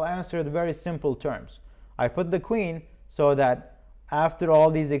 Well, I'll answer in very simple terms. I put the queen so that after all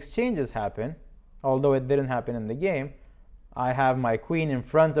these exchanges happen, although it didn't happen in the game, I have my queen in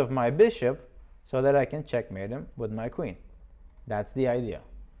front of my bishop so that I can checkmate him with my queen. That's the idea,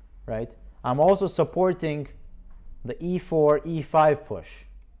 right? I'm also supporting the e4, e5 push.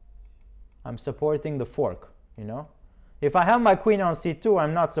 I'm supporting the fork, you know? If I have my queen on c2,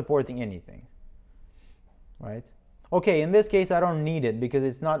 I'm not supporting anything, right? Okay, in this case, I don't need it because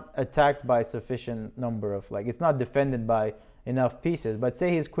it's not attacked by sufficient number of, like, it's not defended by enough pieces. But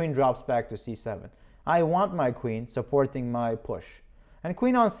say his queen drops back to c7. I want my queen supporting my push. And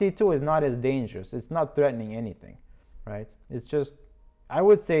queen on c2 is not as dangerous. It's not threatening anything, right? It's just, I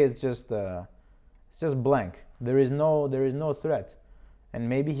would say it's just blank. There is no threat. And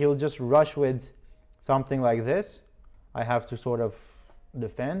maybe he'll just rush with something like this. I have to sort of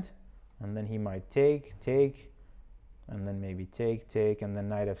defend, and then he might take, and then maybe take, and then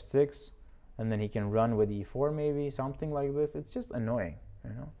knight f6, and then he can run with e4 maybe, something like this. It's just annoying, you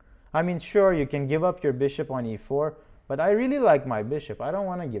know? I mean, sure, you can give up your bishop on e4, but I really like my bishop. I don't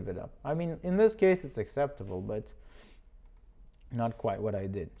want to give it up. I mean, in this case, it's acceptable, but not quite what I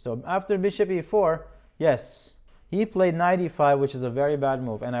did. So after bishop e4, yes, he played knight e5, which is a very bad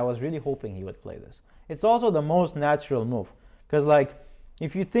move, and I was really hoping he would play this. It's also the most natural move, because like,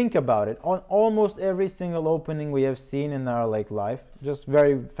 if you think about it, on almost every single opening we have seen in our like life, just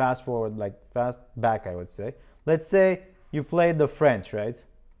very fast forward, like fast back, I would say. Let's say you played the French, right?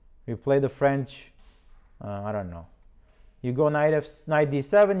 You play the French, I don't know. You go knight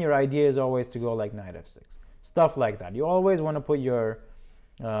d7, your idea is always to go like knight f6. Stuff like that. You always want to put your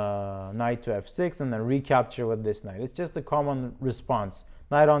knight to f6 and then recapture with this knight. It's just a common response.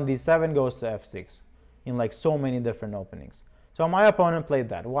 Knight on d7 goes to f6 in like so many different openings. So my opponent played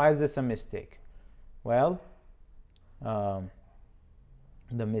that. Why is this a mistake? Well, the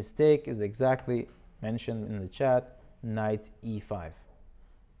mistake is exactly mentioned in the chat, knight e5.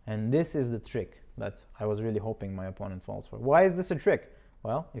 And this is the trick that I was really hoping my opponent falls for. Why is this a trick?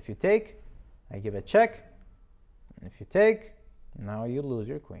 Well, if you take, I give a check. And if you take, now you lose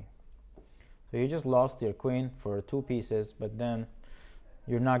your queen. So you just lost your queen for 2 pieces, but then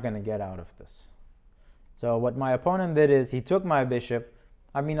you're not going to get out of this. So what my opponent did is he took my bishop.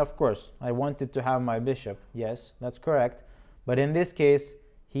 I mean, of course, I wanted to have my bishop. Yes, that's correct. But in this case,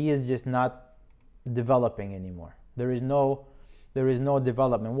 he is just not developing anymore. There is no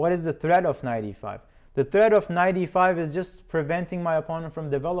development. What is the threat of knight e5? The threat of knight e5 is just preventing my opponent from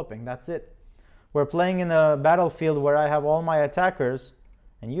developing. That's it. We're playing in a battlefield where I have all my attackers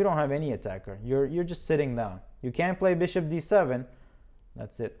and you don't have any attacker. You're just sitting down. You can't play bishop d7.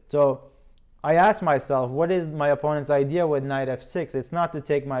 That's it. So I asked myself, what is my opponent's idea with knight f6? It's not to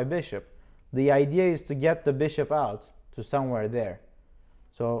take my bishop. The idea is to get the bishop out to somewhere there.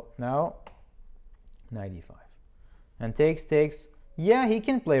 So now knight e5. And takes. Yeah, he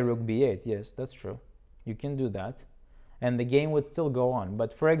can play rook b8. Yes, that's true. You can do that. And the game would still go on.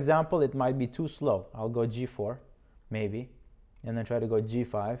 But for example, it might be too slow. I'll go g4, maybe. And then try to go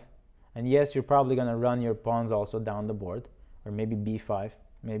g5. And yes, you're probably going to run your pawns also down the board. Or maybe b5.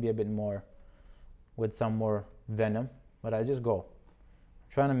 Maybe a bit more with some more venom, but I just go.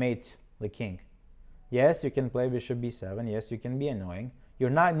 I'm trying to mate the king. Yes, you can play bishop b7. Yes, you can be annoying. You're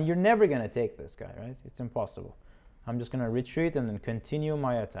never gonna take this guy, right? It's impossible. I'm just gonna retreat and then continue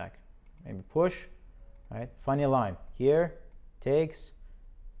my attack. Maybe push, right? Funny line. Here, takes,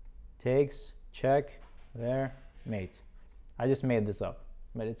 check, there, mate. I just made this up,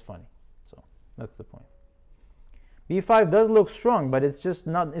 but it's funny. So that's the point. b5 does look strong, but it's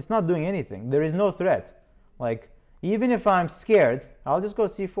not doing anything. There is no threat. Like, even if I'm scared, I'll just go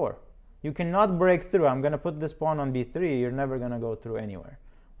c4. You cannot break through. I'm going to put this pawn on b3. You're never going to go through anywhere.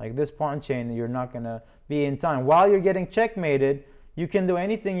 Like this pawn chain, you're not going to be in time. While you're getting checkmated, you can do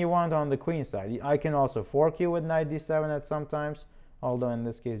anything you want on the queen side. I can also fork you with knight d7 at some times, although in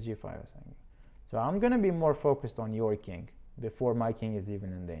this case g5 is hanging. So I'm going to be more focused on your king before my king is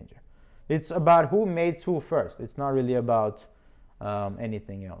even in danger. It's about who mates who first. It's not really about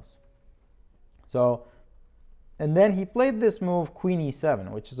anything else. So, and then he played this move queen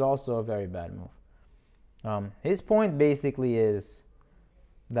e7, which is also a very bad move. His point basically is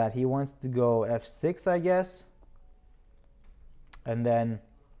that he wants to go f6, I guess, and then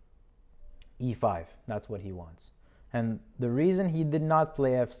e5. That's what he wants. And the reason he did not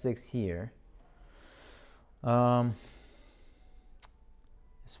play f6 here, as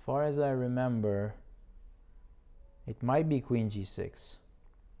far as I remember, it might be queen g6,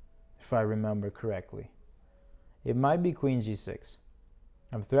 if I remember correctly. It might be queen g6.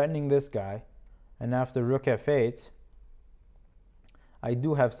 I'm threatening this guy, and after rook f8, I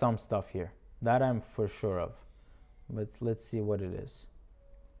do have some stuff here. That I'm for sure of. But let's see what it is.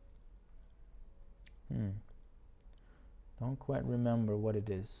 Don't quite remember what it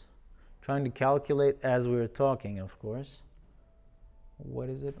is. Trying to calculate as we were talking, of course. What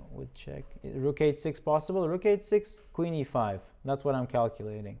is it with check? Is rook h6 possible? Rook h6, queen e5. That's what I'm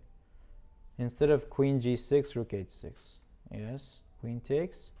calculating. Instead of queen g6, rook h6. Yes, queen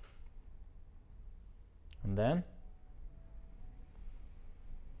takes. And then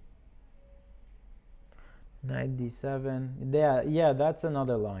knight d7. Yeah, that's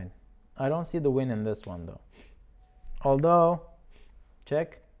another line. I don't see the win in this one though. Although,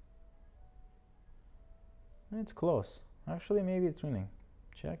 check. It's close. Actually, maybe it's winning.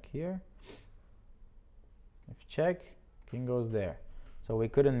 Check here. If check, king goes there. So we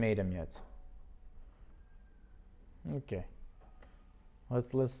couldn't mate him yet. Okay.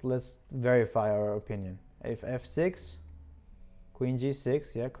 Let's verify our opinion. If f6, queen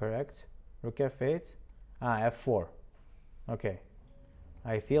g6, yeah, correct. Rook f8, f4. Okay.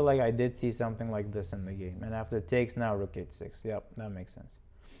 I feel like I did see something like this in the game. And after takes, now rook h6. Yep, that makes sense.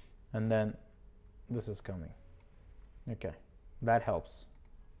 And then this is coming. Okay, that helps.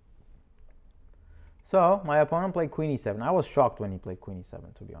 So my opponent played queen e7. I was shocked when he played queen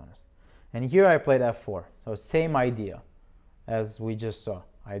e7, to be honest. And here I played f4. So same idea as we just saw.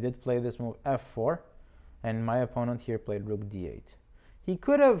 I did play this move f4, and my opponent here played rook d8. He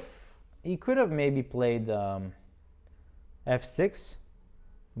could have maybe played f6,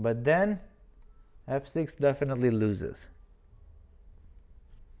 but then f6 definitely loses.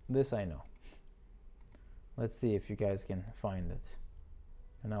 This I know. Let's see if you guys can find it.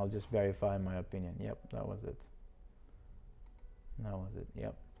 And I'll just verify my opinion. Yep, that was it. That was it,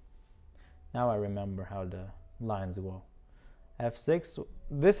 yep. Now I remember how the lines go. f6,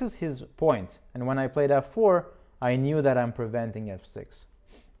 this is his point. And when I played f4, I knew that I'm preventing f6.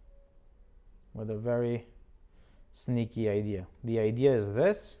 With a very sneaky idea. The idea is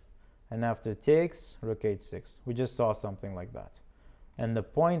this, and after takes, rook h6. We just saw something like that. And the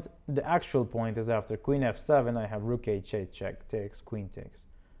point, the actual point is after queen f7, I have rook h8 check, takes, queen takes.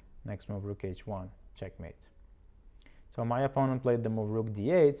 Next move, rook h1, checkmate. So my opponent played the move rook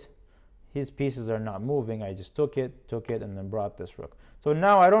d8. His pieces are not moving. I just took it, and then brought this rook. So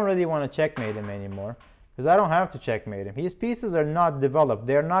now I don't really want to checkmate him anymore, because I don't have to checkmate him. His pieces are not developed.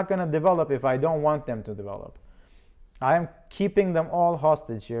 They're not going to develop if I don't want them to develop. I'm keeping them all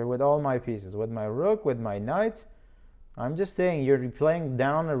hostage here with all my pieces, with my rook, with my knight. I'm just saying you're playing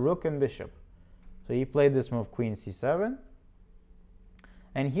down a rook and bishop. So he played this move queen c7.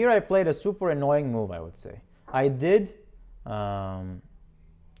 And here I played a super annoying move, I would say. I did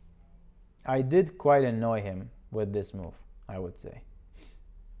quite annoy him with this move, I would say.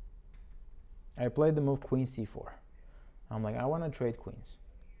 I played the move queen c4. I'm like, I want to trade queens.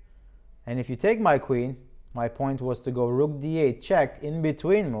 And if you take my queen, my point was to go rook d8 check in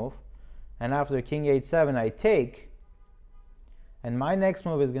between move. And after king h7, I take. And my next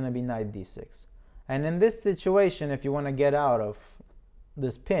move is going to be knight d6. And in this situation, if you want to get out of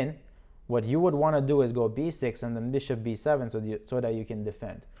this pin, what you would want to do is go b6 and then bishop b7 so that you can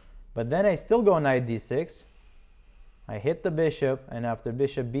defend. But then I still go knight d6. I hit the bishop, and after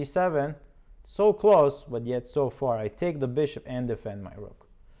bishop b7, so close, but yet so far, I take the bishop and defend my rook.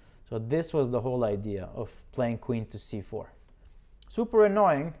 So this was the whole idea of playing queen to c4. Super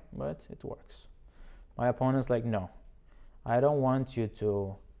annoying, but it works. My opponent's like, no, I don't want you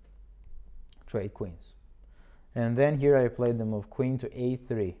to trade queens. And then here I played the move queen to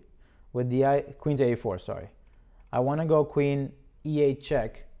a3 with the queen to a4, sorry. I want to go queen e8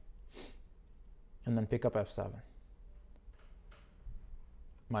 check and then pick up f7.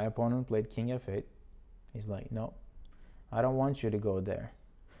 My opponent played king f8. He's like, no, I don't want you to go there.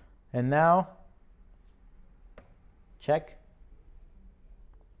 And now, check.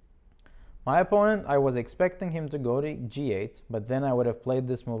 My opponent, I was expecting him to go to g8, but then I would have played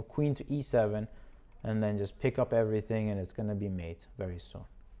this move queen to e7 and then just pick up everything, and it's going to be mate very soon.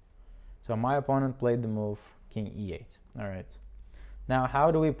 So my opponent played the move king e8. All right. Now, how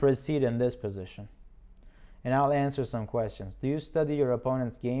do we proceed in this position? And I'll answer some questions. Do you study your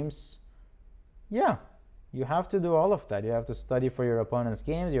opponent's games? Yeah, you have to do all of that. You have to study for your opponent's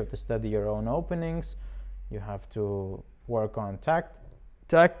games. You have to study your own openings. You have to work on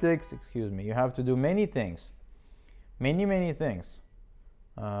tactics. Excuse me. You have to do many things. Many things.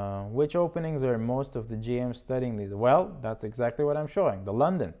 Which openings are most of the GMs studying these? Well, that's exactly what I'm showing. The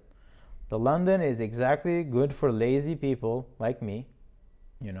London. The London is exactly good for lazy people like me,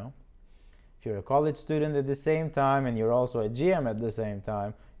 you know. If you're a college student at the same time and you're also a GM at the same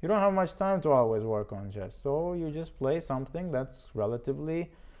time, you don't have much time to always work on chess. So you just play something that's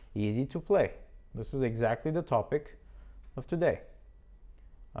relatively easy to play. This is exactly the topic of today.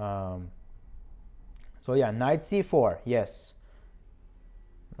 So yeah, knight c4, yes.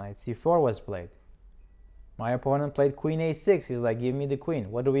 Knight c4 was played. My opponent played queen a6. He's like, give me the queen.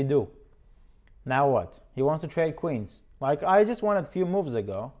 What do we do? Now what? He wants to trade queens. Like I just won a few moves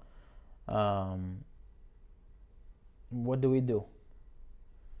ago. What do we do?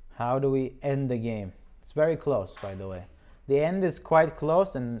 How do we end the game? It's very close, by the way. The end is quite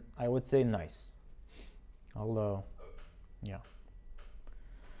close, and I would say nice. Although, yeah.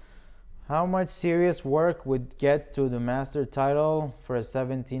 How much serious work would get to the master title for a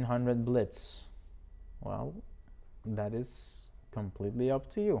 1700 blitz? Well, that is completely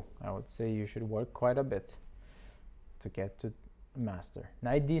up to you. I would say you should work quite a bit to get to master.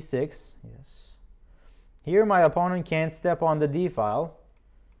 Knight d6, yes. Here my opponent can't step on the d file,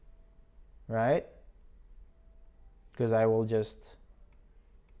 right? Because I will just,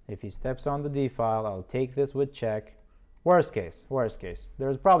 if he steps on the d file, I'll take this with check. Worst case.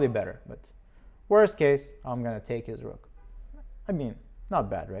 There's probably better, but worst case, I'm gonna take his rook. I mean, not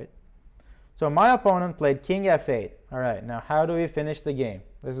bad, right? So my opponent played king f8. All right, now how do we finish the game?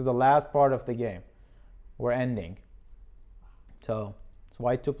 This is the last part of the game. We're ending. So it's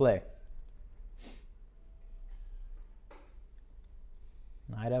white to play.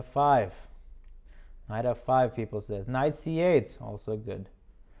 Knight f5. Knight f5, people says. Knight c8, also good.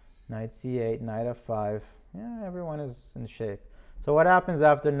 Knight c8, knight f5. Yeah, everyone is in shape. So what happens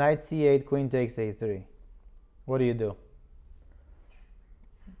after knight c8, queen takes a3? What do you do?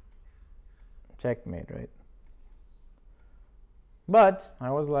 Checkmate, right? But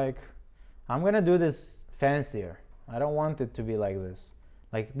I was like, I'm gonna do this fancier. I don't want it to be like this.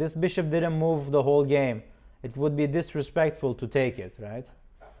 Like, this bishop didn't move the whole game. It would be disrespectful to take it, right?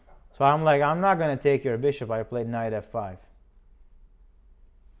 So I'm like, I'm not gonna take your bishop. I played knight f5.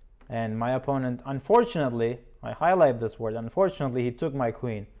 And my opponent, unfortunately, I highlight this word, unfortunately, he took my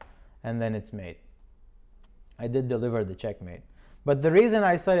queen, and then it's mate. I did deliver the checkmate. But the reason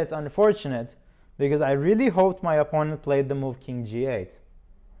I said it's unfortunate, because I really hoped my opponent played the move king g8.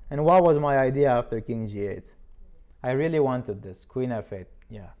 And what was my idea after king g8? I really wanted this, queen f8,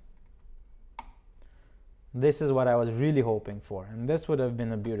 yeah. This is what I was really hoping for, and this would have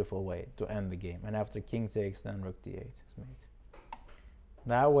been a beautiful way to end the game. And after king takes, then rook d8 is mate.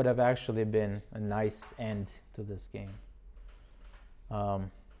 That would have actually been a nice end to this game.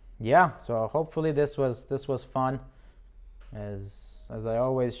 Yeah, so hopefully this was fun. As I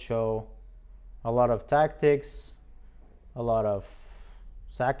always show, a lot of tactics, a lot of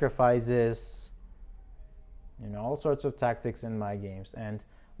sacrifices, you know, all sorts of tactics in my games. And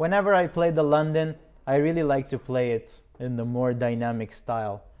whenever I play the London, I really like to play it in the more dynamic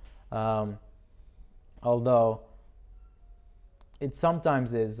style. Although it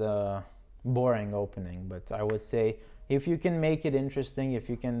sometimes is a boring opening, but I would say if you can make it interesting, if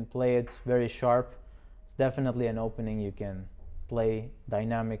you can play it very sharp, it's definitely an opening you can play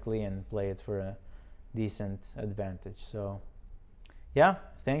dynamically and play it for a decent advantage. So yeah,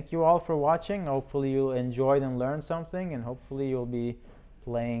 thank you all for watching. Hopefully you enjoyed and learned something, and hopefully you'll be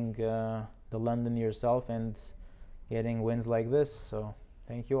playing the London yourself and getting wins like this. So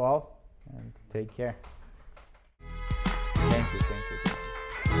thank you all and take care. Thank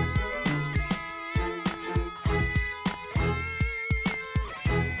you.